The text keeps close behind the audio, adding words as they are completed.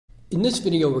In this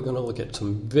video, we're going to look at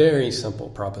some very simple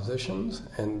propositions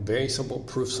and very simple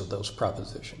proofs of those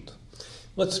propositions.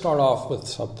 Let's start off with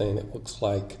something that looks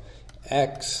like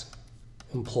x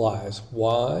implies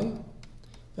y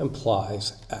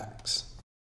implies x.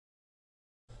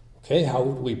 Okay, how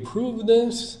would we prove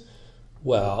this?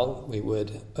 Well, we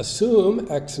would assume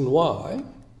x and y,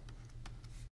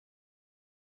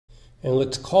 and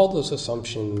let's call those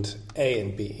assumptions A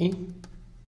and B.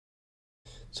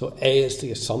 So A is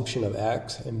the assumption of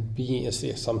x, and B is the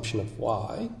assumption of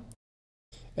y.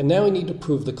 And now we need to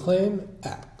prove the claim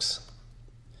x.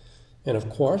 And of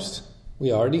course, we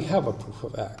already have a proof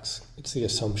of x. It's the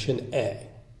assumption A.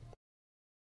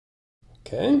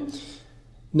 Okay?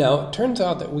 Now, it turns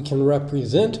out that we can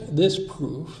represent this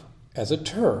proof as a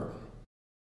term.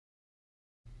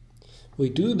 We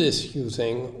do this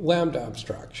using lambda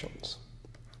abstractions.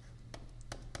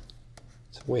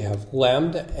 So we have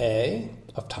lambda A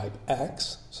of type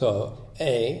x, so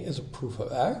A is a proof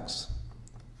of x.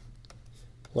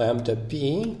 Lambda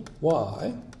B,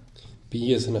 y,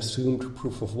 B is an assumed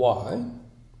proof of y.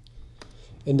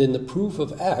 And then the proof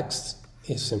of x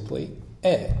is simply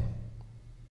A.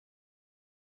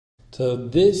 So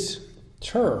this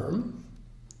term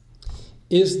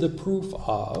is the proof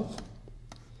of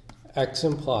x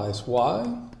implies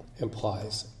y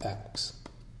implies x.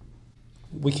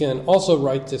 We can also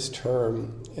write this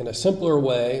term in a simpler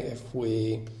way if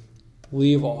we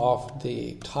leave off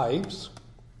the types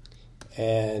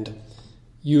and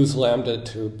use lambda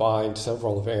to bind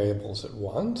several variables at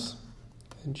once,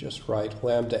 and just write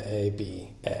lambda A,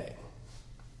 B, A.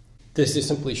 This is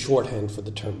simply shorthand for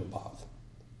the term above.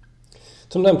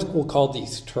 Sometimes we'll call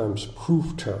these terms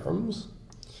proof terms,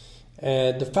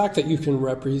 and the fact that you can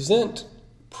represent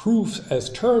proofs as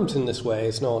terms in this way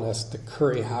is known as the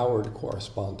Curry-Howard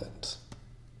correspondence,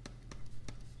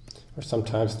 or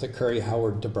sometimes the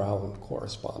Curry-Howard de Bruijn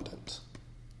correspondence.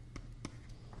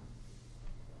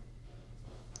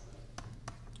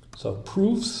 So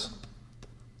proofs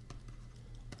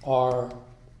are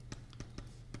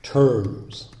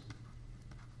terms.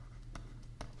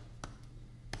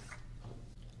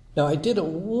 Now, I did a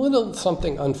little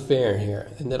something unfair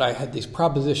here in that I had these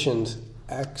propositions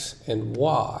x and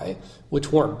y,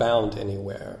 which weren't bound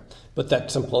anywhere. But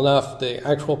that's simple enough. The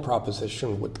actual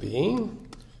proposition would be,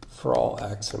 for all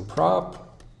x in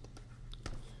prop,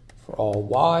 for all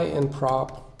y in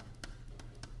prop,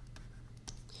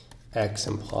 x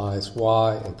implies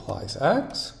y implies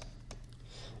x.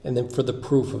 And then for the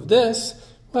proof of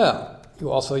this, well, you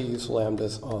also use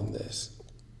lambdas on this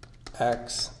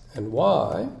x and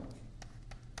y.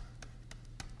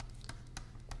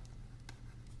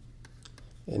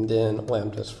 And then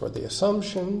lambdas for the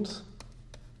assumptions.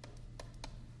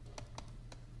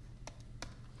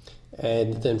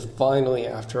 And then finally,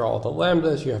 after all the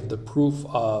lambdas, you have the proof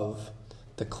of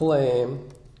the claim,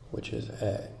 which is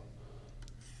A.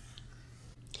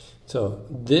 So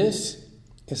this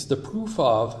is the proof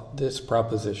of this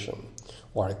proposition.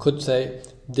 Or I could say,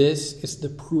 this is the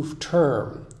proof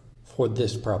term for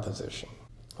this proposition.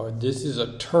 Or this is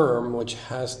a term which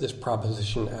has this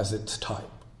proposition as its type.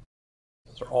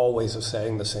 Those are all ways of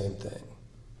saying the same thing.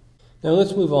 Now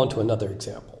let's move on to another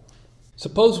example.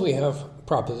 Suppose we have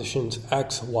propositions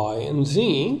x, y, and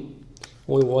z.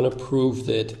 We want to prove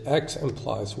that x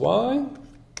implies y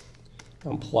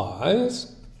implies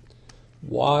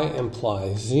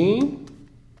z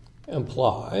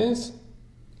implies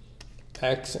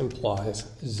x implies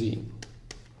z.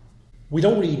 We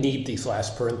don't really need these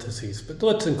last parentheses, but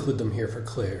let's include them here for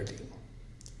clarity.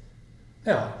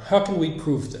 Now, how can we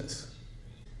prove this?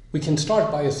 We can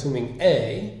start by assuming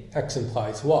A, x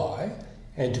implies y,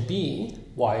 and B,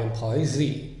 y implies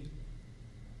z.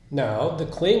 Now, the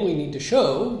claim we need to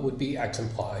show would be x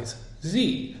implies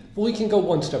z, but we can go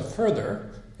one step further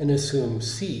and assume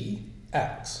C,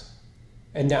 x.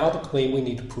 And now the claim we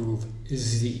need to prove is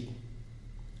z.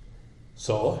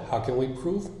 So, how can we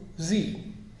prove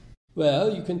z?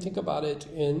 Well, you can think about it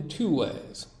in two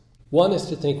ways. One is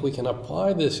to think we can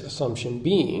apply this assumption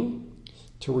B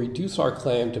to reduce our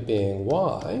claim to being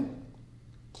y.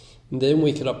 And then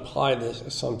we could apply this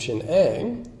assumption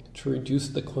A to reduce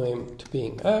the claim to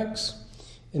being x.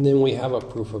 And then we have a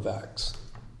proof of x.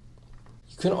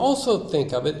 You can also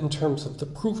think of it in terms of the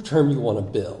proof term you want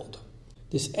to build.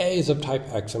 This A is of type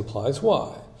x implies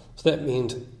y. So that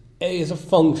means A is a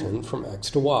function from x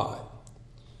to y.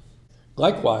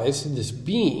 Likewise, this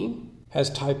B has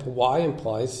type y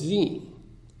implies z.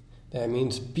 That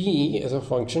means B is a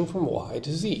function from y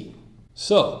to z.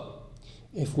 So,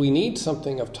 if we need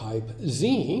something of type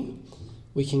z,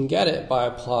 we can get it by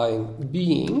applying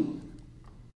B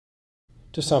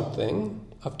to something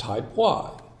of type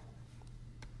y.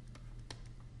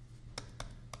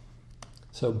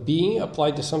 So B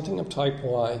applied to something of type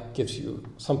y gives you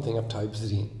something of type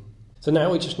z. So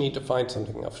now we just need to find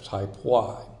something of type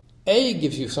y. A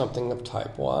gives you something of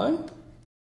type y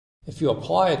if you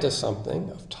apply it to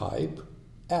something of type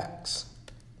x.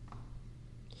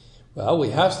 Well, we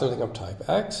have something of type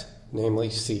x, namely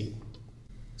C.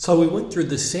 So we went through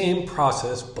the same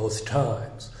process both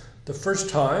times. The first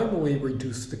time we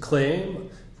reduced the claim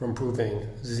from proving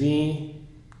z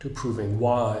to proving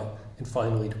y and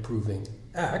finally to proving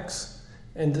x.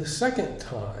 And the second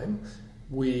time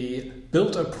we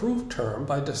built a proof term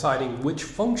by deciding which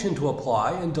function to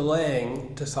apply and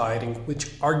deciding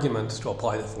which arguments to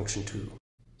apply the function to.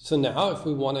 So now if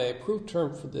we want a proof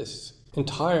term for this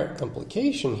entire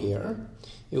implication here,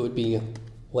 it would be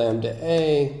lambda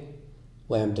a,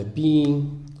 lambda b,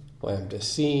 lambda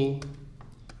c,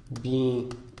 b,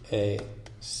 a,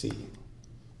 c.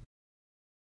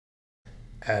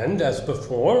 And as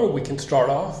before, we can start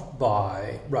off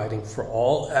by writing for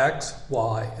all x,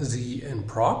 y, z, and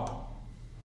prop.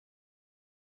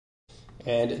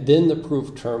 And then the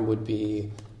proof term would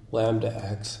be lambda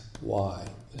x, y,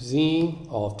 z,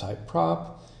 all of type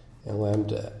prop, and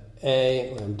lambda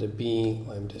a, lambda b,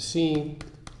 lambda c,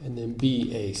 and then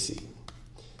BAC.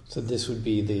 So this would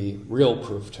be the real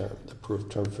proof term, the proof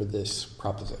term for this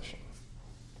proposition.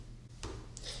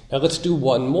 Now let's do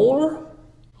one more.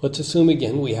 Let's assume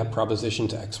again we have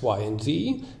propositions x, y, and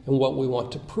z, and what we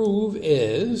want to prove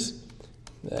is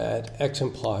that x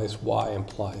implies y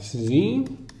implies z,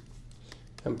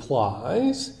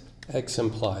 implies x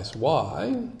implies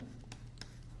y,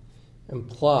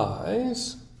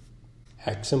 implies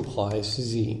x implies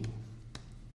z.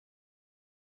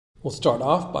 We'll start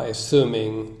off by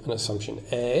assuming an assumption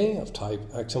A of type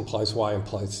x implies y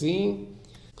implies z,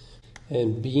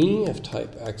 and B of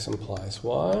type x implies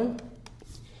y,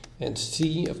 and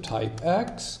C of type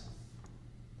x,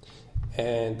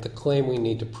 and the claim we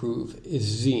need to prove is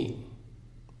z.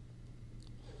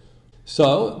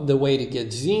 So the way to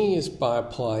get z is by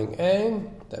applying A.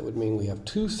 That would mean we have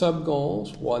two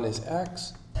sub-goals. One is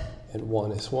x and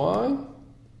one is y.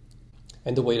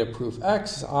 And the way to prove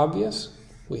x is obvious.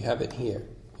 We have it here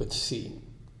with C.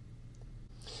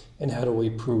 And how do we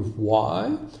prove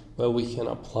y? Well, we can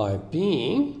apply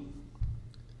B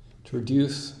to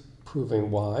reduce proving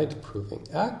y to proving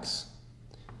x.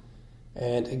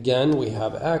 And again, we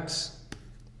have x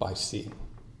by C.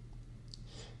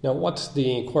 Now, what's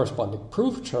the corresponding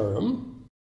proof term?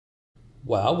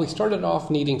 Well, we started off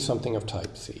needing something of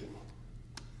type C.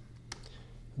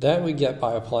 That we get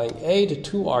by applying A to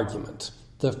two arguments.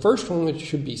 The first one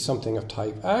should be something of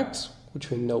type x, which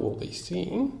we know will be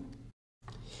C.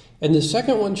 And the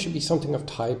second one should be something of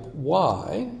type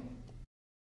y,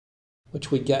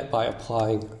 which we get by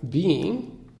applying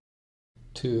B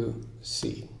to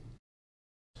C.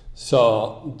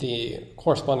 So the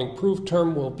corresponding proof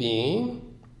term will be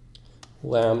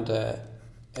lambda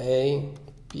A,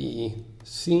 B,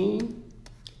 C,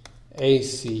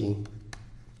 AC,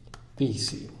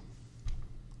 BC.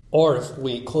 Or if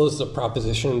we close the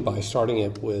proposition by starting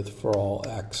it with for all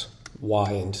x,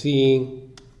 y, and z,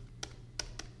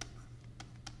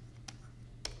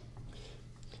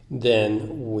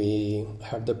 then we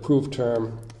have the proof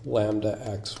term lambda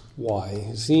x,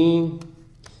 y, z,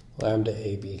 lambda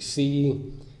a, b,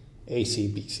 c, AC,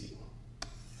 BC.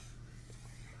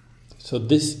 So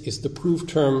this is the proof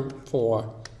term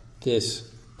for this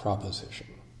proposition.